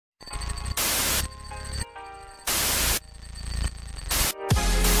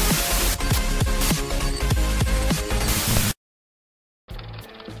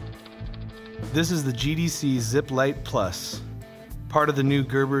This is the GDC Zip Light Plus, part of the new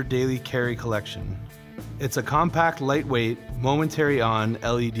Gerber Daily Carry collection. It's a compact, lightweight, momentary on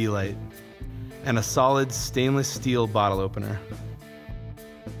LED light and a solid stainless steel bottle opener.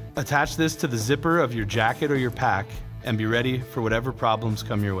 Attach this to the zipper of your jacket or your pack and be ready for whatever problems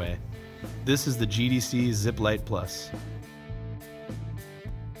come your way. This is the GDC Zip Light Plus.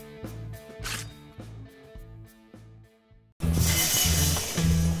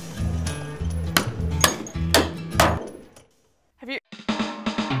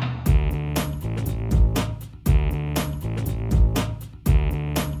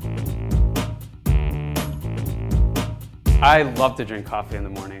 I love to drink coffee in the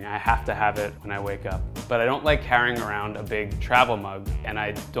morning. I have to have it when I wake up. But I don't like carrying around a big travel mug, and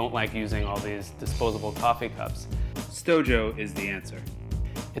I don't like using all these disposable coffee cups. Stojo is the answer.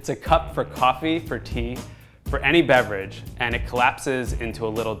 It's a cup for coffee, for tea, for any beverage, and it collapses into a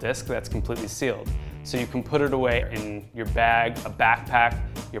little disc that's completely sealed. So you can put it away in your bag, a backpack,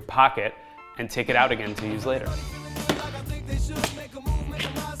 your pocket, and take it out again to use later.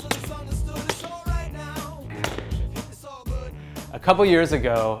 A couple years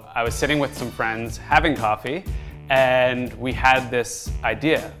ago, I was sitting with some friends having coffee, and we had this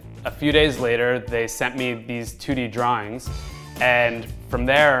idea. A few days later, they sent me these 2D drawings, and from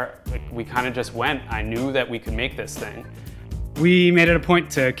there, we kind of just went. I knew that we could make this thing. We made it a point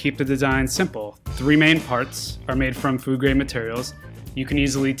to keep the design simple. 3 main parts are made from food-grade materials. You can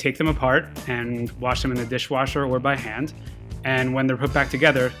easily take them apart and wash them in the dishwasher or by hand, and when they're put back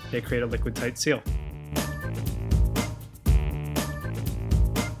together, they create a liquid-tight seal.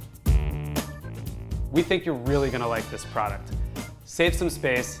 We think you're really gonna like this product. Save some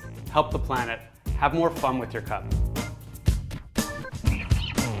space, help the planet, have more fun with your cup.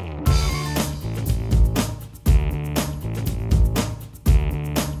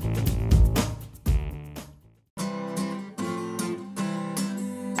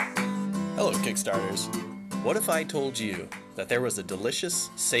 Hello, Kickstarters. What if I told you that there was a delicious,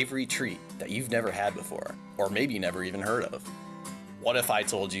 savory treat that you've never had before, or maybe never even heard of? What if I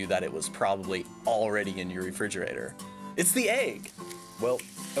told you that it was probably already in your refrigerator? It's the egg! Well,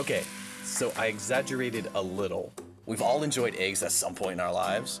 okay, so I exaggerated a little. We've all enjoyed eggs at some point in our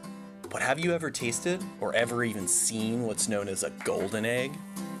lives, but have you ever tasted or ever even seen what's known as a golden egg?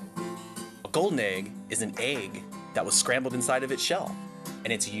 A golden egg is an egg that was scrambled inside of its shell,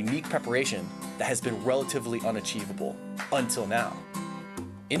 and it's a unique preparation that has been relatively unachievable until now.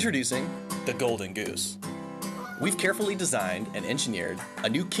 Introducing the Golden Goose. We've carefully designed and engineered a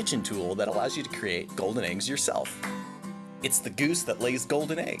new kitchen tool that allows you to create golden eggs yourself. It's the goose that lays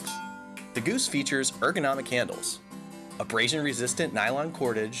golden eggs. The goose features ergonomic handles, abrasion-resistant nylon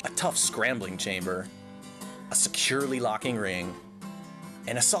cordage, a tough scrambling chamber, a securely locking ring,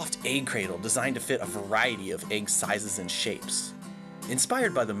 and a soft egg cradle designed to fit a variety of egg sizes and shapes.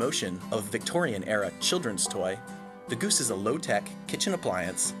 Inspired by the motion of a Victorian-era children's toy, the Goose is a low-tech kitchen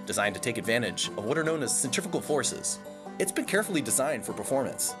appliance designed to take advantage of what are known as centrifugal forces. It's been carefully designed for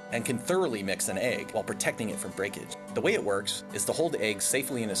performance and can thoroughly mix an egg while protecting it from breakage. The way it works is to hold the egg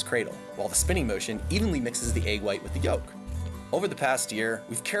safely in its cradle, while the spinning motion evenly mixes the egg white with the yolk. Over the past year,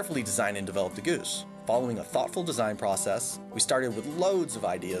 we've carefully designed and developed the Goose. Following a thoughtful design process, we started with loads of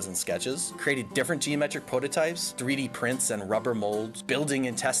ideas and sketches, created different geometric prototypes, 3D prints and rubber molds, building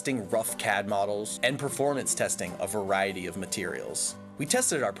and testing rough CAD models, and performance testing a variety of materials. We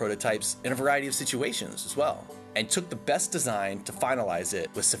tested our prototypes in a variety of situations as well, and took the best design to finalize it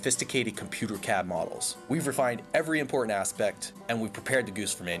with sophisticated computer CAD models. We've refined every important aspect, and we've prepared the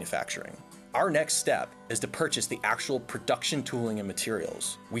Goose for manufacturing. Our next step is to purchase the actual production tooling and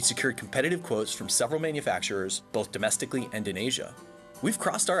materials. We secured competitive quotes from several manufacturers, both domestically and in Asia. We've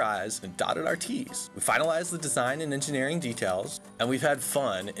crossed our I's and dotted our T's. We finalized the design and engineering details, and we've had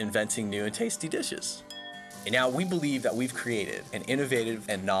fun inventing new and tasty dishes. And now we believe that we've created an innovative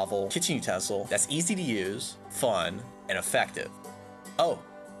and novel kitchen utensil that's easy to use, fun, and effective. Oh,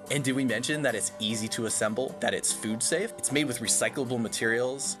 and did we mention that it's easy to assemble, that it's food safe? It's made with recyclable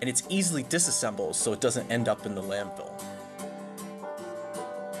materials, and it's easily disassembled so it doesn't end up in the landfill.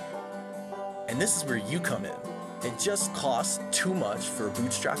 And this is where you come in. It just costs too much for a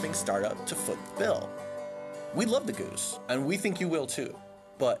bootstrapping startup to foot the bill. We love the Goose, and we think you will too.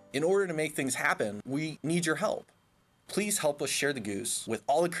 But in order to make things happen, we need your help. Please help us share the Goose with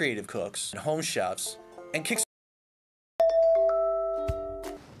all the creative cooks and home chefs and Kickstarter.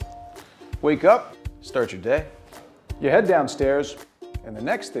 Wake up, start your day. You head downstairs, and the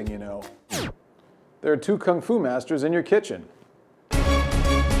next thing you know, there are 2 Kung Fu masters in your kitchen.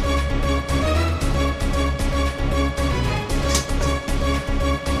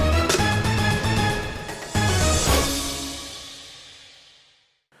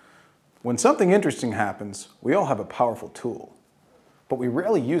 When something interesting happens, we all have a powerful tool, but we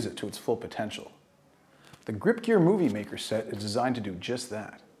rarely use it to its full potential. The Grip Gear Movie Maker set is designed to do just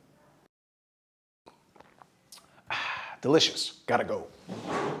that. Delicious. Gotta go.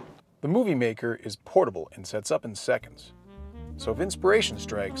 The Movie Maker is portable and sets up in seconds. So if inspiration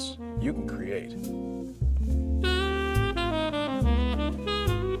strikes, you can create.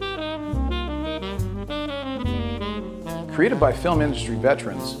 Created by film industry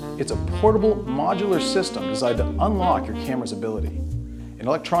veterans, it's a portable, modular system designed to unlock your camera's ability. An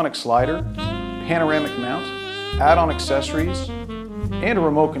electronic slider, panoramic mount, add-on accessories, and a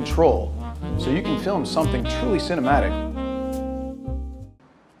remote control, so you can film something truly cinematic.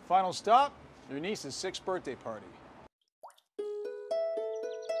 Final stop, your niece's 6th birthday party.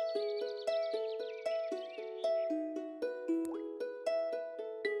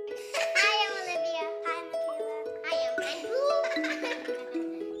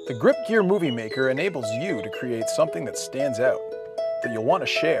 The Grip Gear Movie Maker enables you to create something that stands out, that you'll want to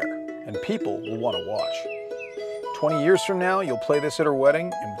share, and people will want to watch. 20 years from now, you'll play this at her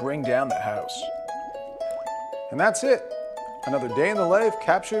wedding and bring down the house. And that's it. Another day in the life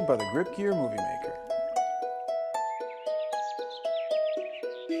captured by the Grip Gear Movie Maker.